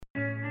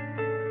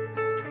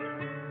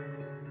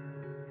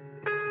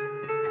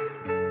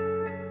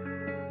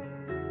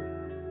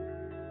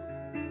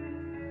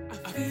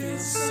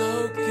feels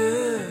so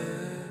good,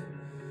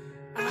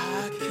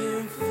 I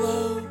can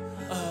float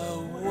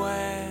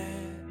away.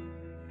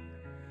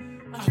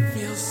 I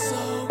feel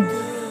so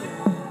good,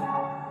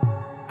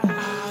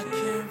 I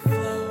can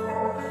float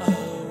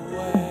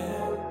away.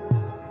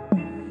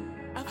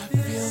 I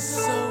feel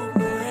so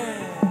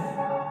great,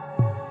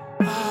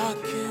 I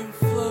can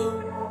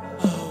float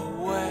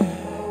away.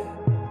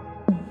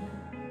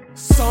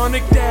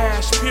 Sonic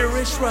dash,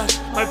 purish rush,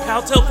 my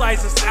pal tail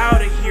flies us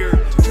out of here.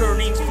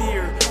 Turning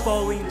sphere,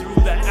 falling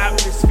through the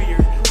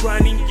atmosphere.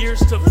 Grinding gears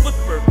to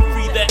flipper,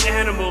 free the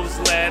animals,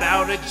 let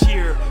out a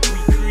cheer. We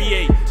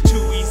create to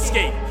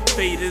escape,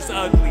 fate is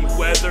ugly,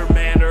 whether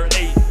man or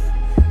ape.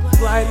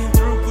 Gliding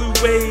through blue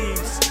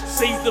waves,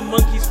 save the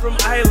monkeys from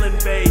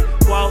Island Bay.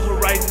 While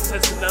horizon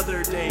sets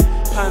another day,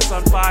 pants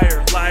on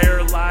fire,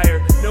 liar, liar.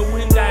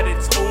 Knowing that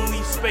it's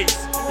only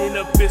space, in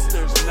abyss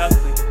there's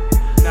nothing,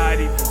 not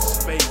even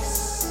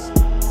space.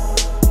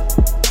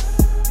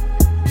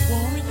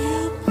 Won't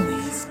you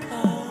please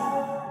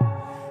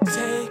come,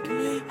 take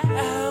me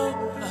out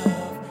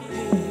of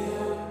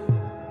here.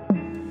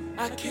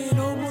 I can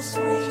almost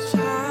reach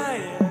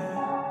higher,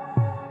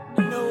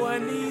 no I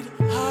need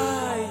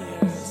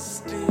higher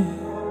still.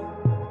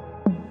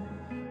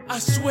 I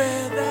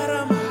swear that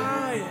I'm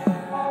higher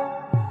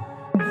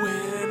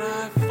when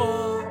I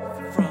fall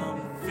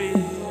from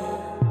fear.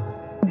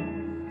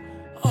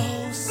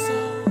 Oh,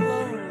 so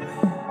lonely,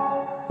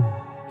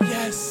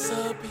 yes,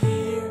 up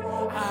here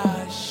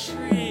I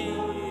shriek.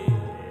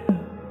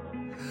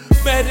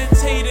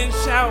 Meditate and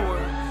shower,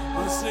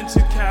 listen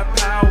to Cat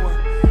Power.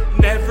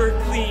 Never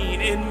clean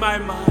in my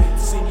mind,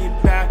 singing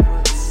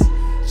backwards.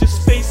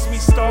 Just face me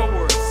Star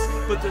Wars,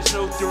 but there's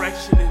no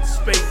direction in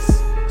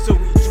space. So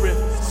we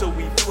drift, so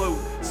we float,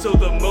 so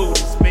the mode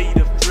is made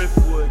of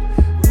driftwood.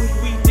 Would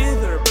we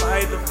dither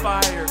by the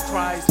fire,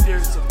 cries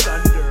fierce of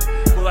thunder?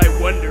 Well, I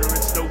wonder,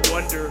 it's no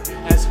wonder,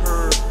 as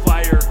her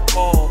fire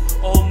call.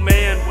 All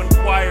man when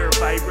choir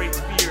vibrates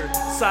fear.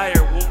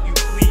 Sire, won't you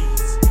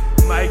please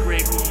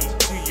migrate me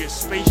to your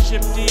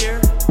spaceship, dear?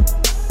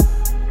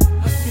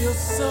 I feel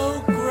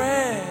so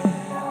great,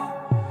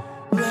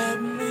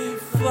 let me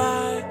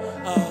fly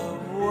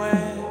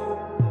away.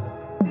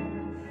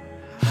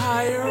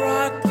 Higher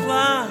I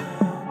climb,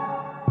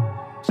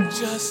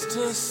 just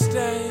to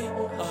stay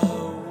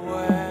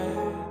away.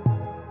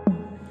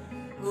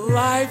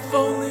 Life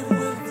only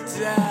with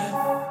death,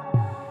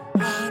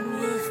 and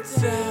with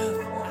death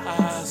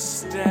I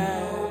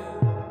stay.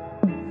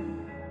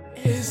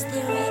 Is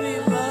there any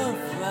love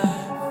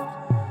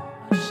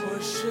left, or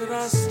should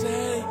I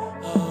stay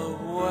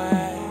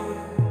away?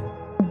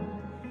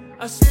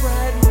 I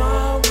spread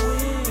my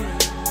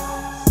wings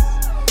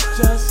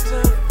just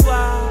to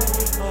fly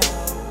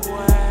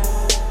away.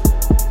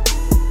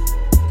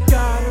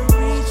 Gotta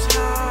reach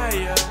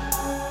higher,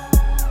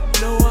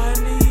 no I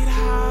need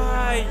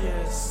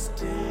higher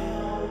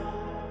still.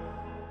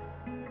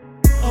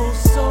 Oh,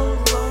 so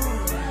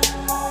lonely,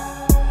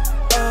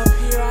 up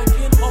here I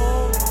can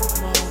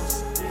almost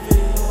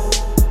feel,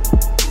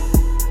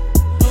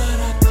 but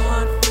I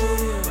can't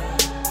feel.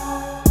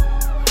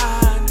 I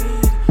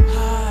need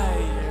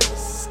higher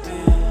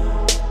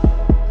still.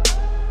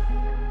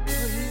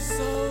 Please,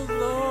 oh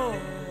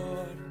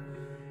Lord,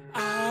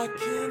 I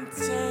can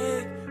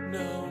take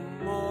no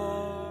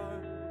more.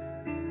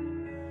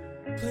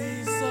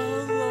 Please,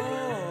 oh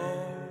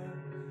Lord,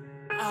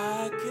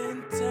 I can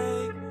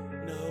take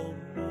no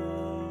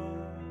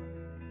more.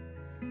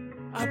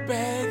 I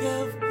beg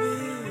of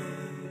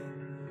thee,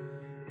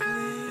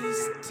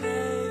 please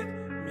take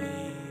me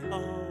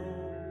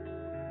home.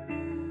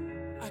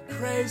 I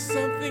crave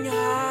something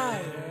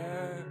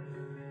higher,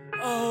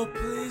 oh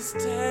please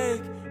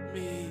take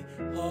me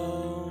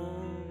home.